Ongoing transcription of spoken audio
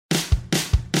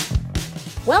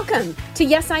Welcome to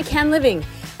Yes, I Can Living.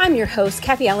 I'm your host,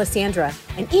 Kathy Alessandra,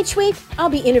 and each week I'll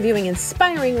be interviewing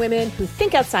inspiring women who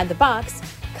think outside the box,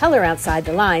 color outside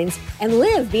the lines, and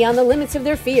live beyond the limits of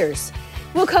their fears.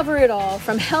 We'll cover it all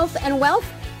from health and wealth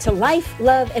to life,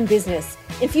 love, and business,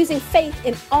 infusing faith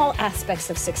in all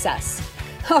aspects of success.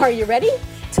 Are you ready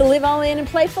to live all in and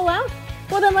play full out?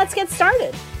 Well, then let's get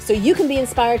started so you can be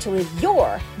inspired to live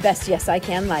your best Yes, I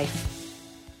Can life.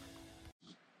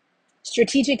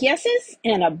 Strategic yeses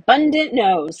and abundant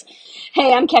nos.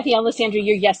 Hey, I'm Kathy Alessandra,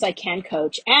 your Yes I Can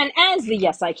coach. And as the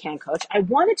Yes I Can coach, I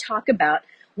want to talk about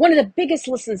one of the biggest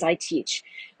lessons I teach,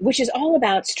 which is all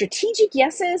about strategic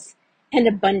yeses and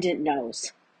abundant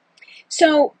nos.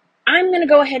 So I'm going to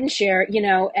go ahead and share,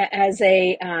 as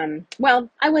I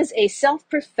was a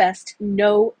self-professed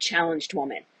no challenged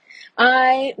woman.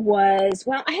 I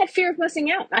had fear of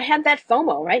missing out. I had that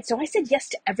FOMO, right? So I said yes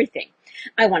to everything.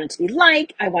 I wanted to be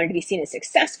liked. I wanted to be seen as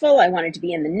successful. I wanted to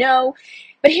be in the know.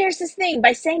 But here's this thing.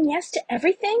 By saying yes to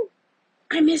everything,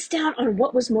 I missed out on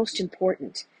what was most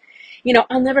important.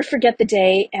 I'll never forget the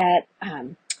day at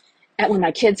when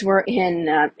my kids were in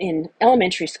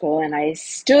elementary school, and I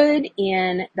stood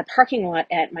in the parking lot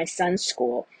at my son's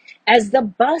school as the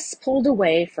bus pulled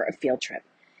away for a field trip.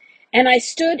 And I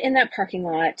stood in that parking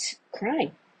lot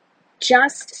crying,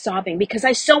 just sobbing, because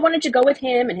I so wanted to go with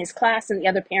him and his class and the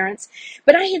other parents.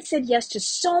 But I had said yes to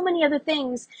so many other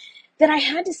things that I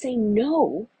had to say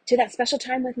no to that special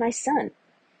time with my son.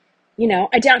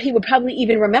 I doubt he would probably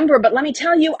even remember, but let me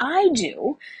tell you, I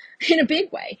do in a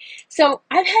big way. So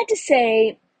I've had to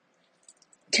say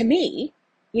to me,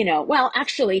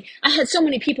 I had so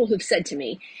many people who've said to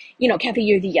me, Kathy,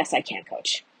 you're the Yes I Can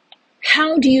coach.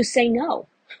 How do you say no?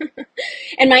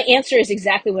 And my answer is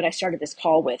exactly what I started this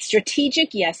call with: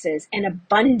 strategic yeses and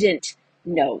abundant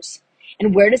nos.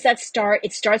 And where does that start?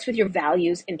 It starts with your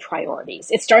values and priorities.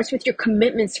 It starts with your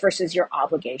commitments versus your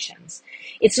obligations.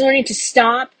 It's learning to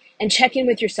stop and check in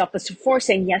with yourself before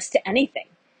saying yes to anything.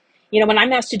 When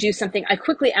I'm asked to do something, I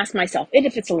quickly ask myself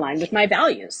if it's aligned with my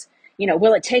values.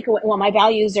 Will it take away? Well, my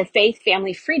values are faith,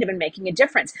 family, freedom, and making a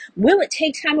difference. Will it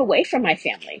take time away from my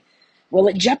family? Will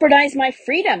it jeopardize my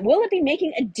freedom? Will it be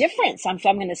making a difference if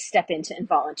I'm going to step into and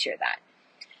volunteer that?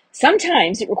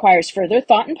 Sometimes it requires further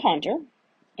thought and ponder.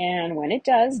 And when it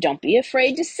does, don't be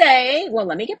afraid to say, well,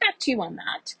 let me get back to you on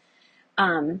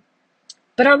that.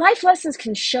 But our life lessons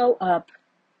can show up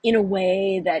in a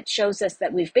way that shows us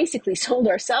that we've basically sold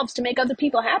ourselves to make other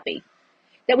people happy.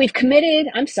 That we've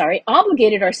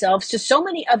obligated ourselves to so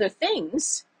many other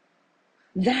things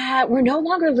that we're no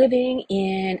longer living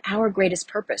in our greatest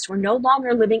purpose. We're no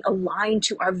longer living aligned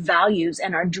to our values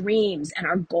and our dreams and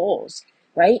our goals,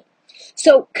 right?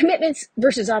 So commitments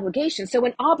versus obligations. So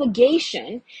an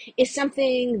obligation is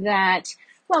something that,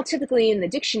 typically in the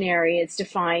dictionary, it's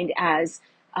defined as,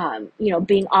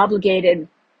 being obligated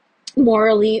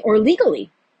morally or legally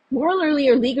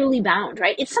bound,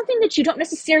 right? It's something that you don't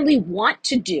necessarily want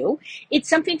to do. It's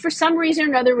something for some reason or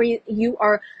another you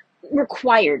are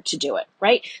required to do it,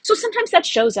 right? So sometimes that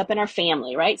shows up in our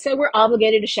family, right? So we're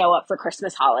obligated to show up for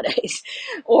Christmas holidays,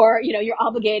 or you're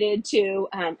obligated to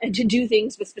do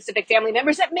things with specific family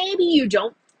members that maybe you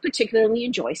don't particularly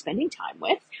enjoy spending time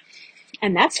with.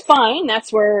 And that's fine.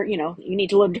 That's where, you need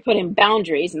to learn to put in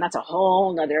boundaries, and that's a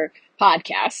whole nother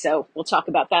podcast. So we'll talk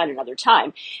about that another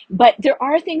time. But there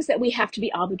are things that we have to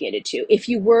be obligated to. If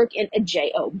you work in a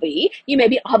job, you may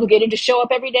be obligated to show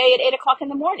up every day at 8:00 in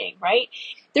the morning, right?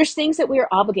 There's things that we are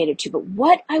obligated to. But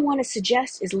what I want to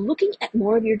suggest is looking at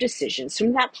more of your decisions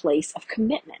from that place of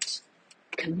commitment.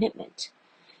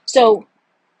 So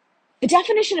the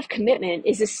definition of commitment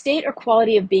is a state or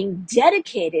quality of being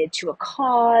dedicated to a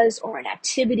cause or an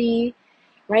activity,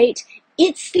 right?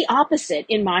 It's the opposite,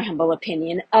 in my humble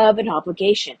opinion, of an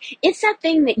obligation. It's that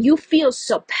thing that you feel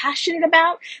so passionate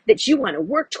about, that you want to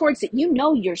work towards, that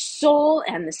your soul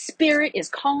and the spirit is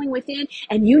calling within,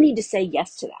 and you need to say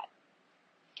yes to that.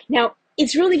 Now,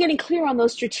 it's really getting clear on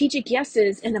those strategic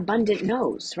yeses and abundant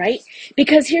nos, right?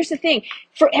 Because here's the thing.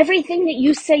 For everything that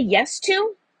you say yes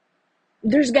to,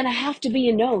 there's going to have to be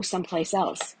a no someplace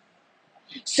else.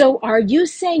 So are you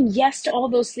saying yes to all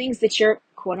those things that you're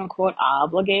quote unquote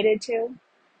obligated to,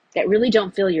 that really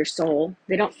don't fill your soul?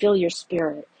 They don't fill your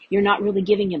spirit. You're not really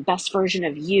giving your best version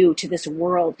of you to this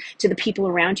world, to the people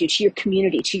around you, to your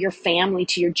community, to your family,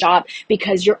 to your job,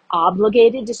 because you're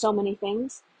obligated to so many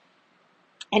things.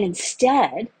 And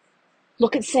instead,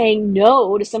 look at saying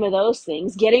no to some of those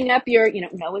things, getting up your,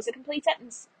 no is a complete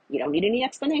sentence. You don't need any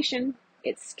explanation.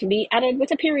 It can be added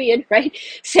with a period, right?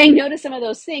 Saying no to some of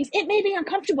those things. It may be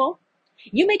uncomfortable.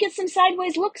 You may get some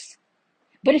sideways looks.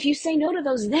 But if you say no to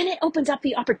those, then it opens up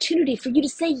the opportunity for you to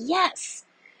say yes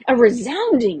a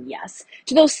resounding yes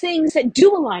to those things that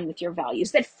do align with your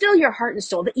values, that fill your heart and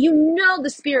soul, that you know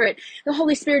the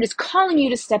Holy Spirit is calling you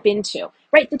to step into,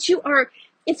 right?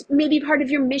 It's maybe part of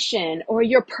your mission or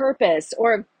your purpose,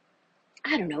 or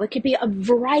I don't know, it could be a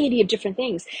variety of different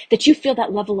things that you feel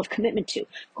that level of commitment to.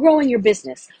 Growing your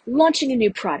business, launching a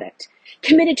new product,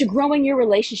 committed to growing your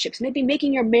relationships, maybe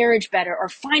making your marriage better or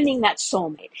finding that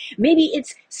soulmate. Maybe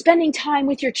it's spending time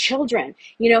with your children,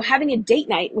 having a date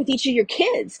night with each of your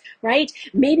kids, right?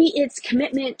 Maybe it's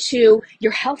commitment to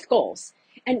your health goals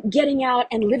and getting out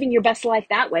and living your best life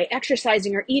that way,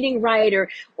 exercising or eating right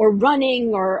or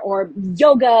running or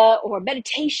yoga or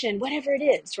meditation, whatever it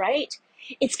is, right?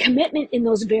 It's commitment in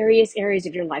those various areas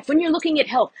of your life. When you're looking at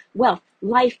health, wealth,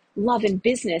 life, love, and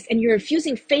business, and you're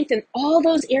infusing faith in all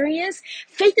those areas,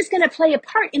 faith is going to play a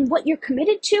part in what you're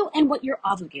committed to and what you're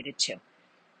obligated to.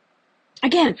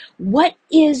 Again, what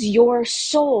is your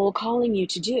soul calling you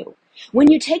to do?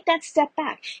 When you take that step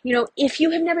back, if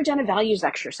you have never done a values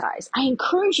exercise, I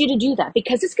encourage you to do that,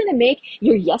 because it's going to make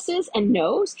your yeses and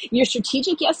nos, your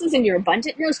strategic yeses and your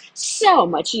abundant nos, so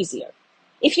much easier.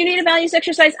 If you need a values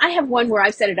exercise, I have one where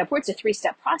I've set it up where it's a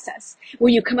 3-step process,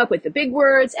 where you come up with the big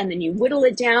words and then you whittle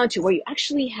it down to where you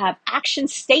actually have action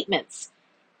statements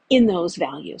in those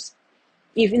values.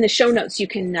 In the show notes, you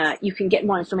can get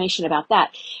more information about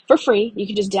that for free. You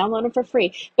can just download them for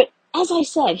free. But as I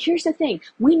said, here's the thing.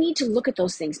 We need to look at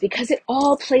those things because it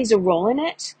all plays a role in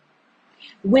it.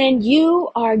 When you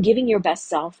are giving your best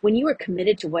self, when you are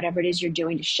committed to whatever it is you're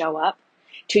doing to show up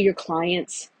to your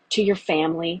clients, to your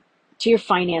family, to your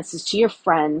finances, to your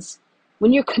friends,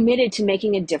 when you're committed to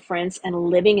making a difference and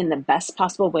living in the best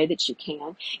possible way that you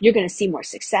can, you're going to see more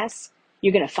success.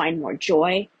 You're going to find more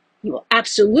joy. You will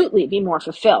absolutely be more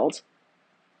fulfilled.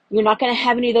 You're not going to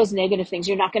have any of those negative things.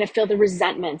 You're not going to feel the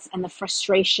resentments and the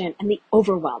frustration and the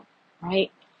overwhelm,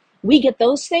 right? We get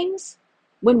those things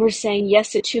when we're saying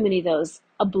yes to too many of those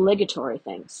obligatory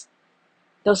things.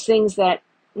 Those things that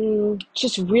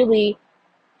just really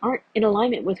aren't in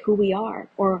alignment with who we are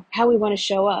or how we want to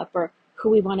show up or who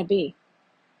we want to be.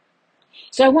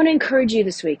 So I want to encourage you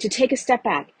this week to take a step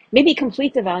back, maybe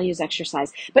complete the values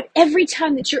exercise, but every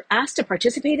time that you're asked to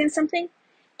participate in something,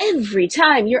 every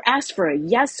time you're asked for a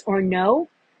yes or no,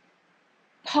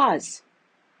 pause,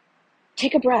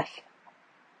 take a breath,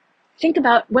 think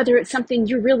about whether it's something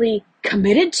you're really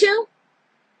committed to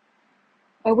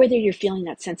or whether you're feeling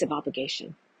that sense of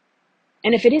obligation.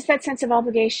 And if it is that sense of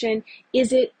obligation,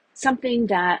 is it something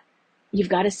that you've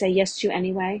got to say yes to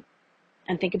anyway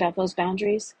and think about those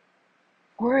boundaries?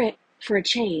 Or for a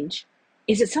change,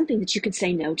 is it something that you could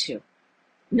say no to?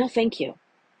 No, thank you.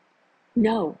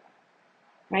 No,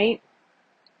 right?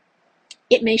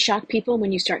 It may shock people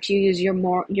when you start to use your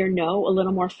no a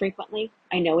little more frequently.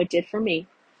 I know it did for me.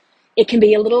 It can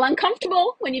be a little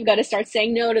uncomfortable when you've got to start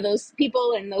saying no to those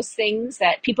people and those things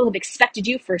that people have expected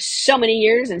you for so many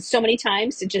years and so many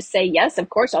times to just say, yes, of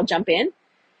course, I'll jump in.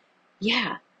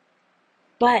 Yeah.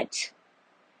 But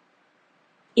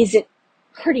is it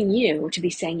hurting you to be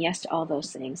saying yes to all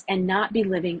those things and not be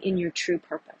living in your true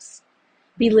purpose?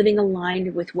 Be living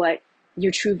aligned with what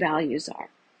your true values are,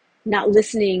 not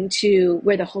listening to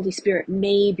where the Holy Spirit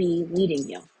may be leading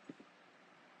you.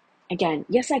 Again,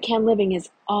 Yes, I Can Living is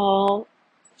all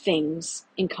things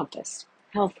encompassed: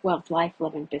 health, wealth, life,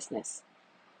 love, and business.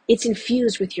 It's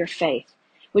infused with your faith,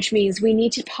 which means we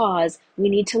need to pause. We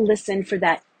need to listen for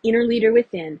that inner leader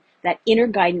within, that inner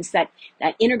guidance, that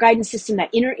inner guidance system, that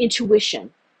inner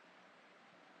intuition,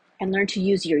 and learn to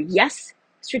use your yes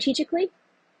strategically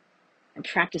and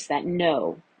practice that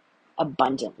no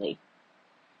abundantly.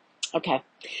 Okay.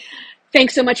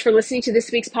 Thanks so much for listening to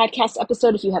this week's podcast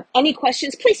episode. If you have any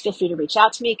questions, please feel free to reach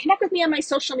out to me. Connect with me on my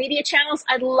social media channels.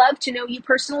 I'd love to know you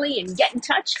personally and get in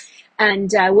touch.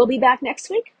 And we'll be back next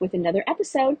week with another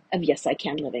episode of Yes, I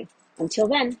Can Living. Until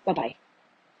then, bye-bye.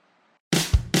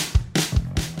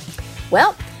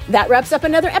 Well, that wraps up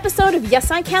another episode of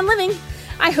Yes, I Can Living.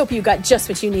 I hope you got just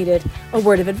what you needed: a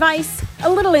word of advice, a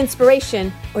little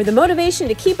inspiration, or the motivation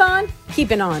to keep on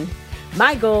keeping on.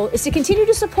 My goal is to continue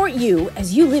to support you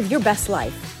as you live your best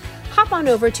life. Hop on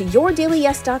over to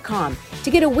yourdailyyes.com to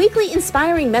get a weekly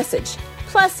inspiring message.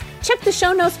 Plus, check the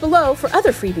show notes below for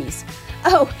other freebies.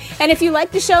 Oh, and if you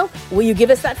like the show, will you give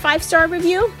us that 5-star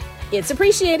review? It's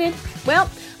appreciated. Well,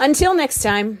 until next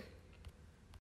time.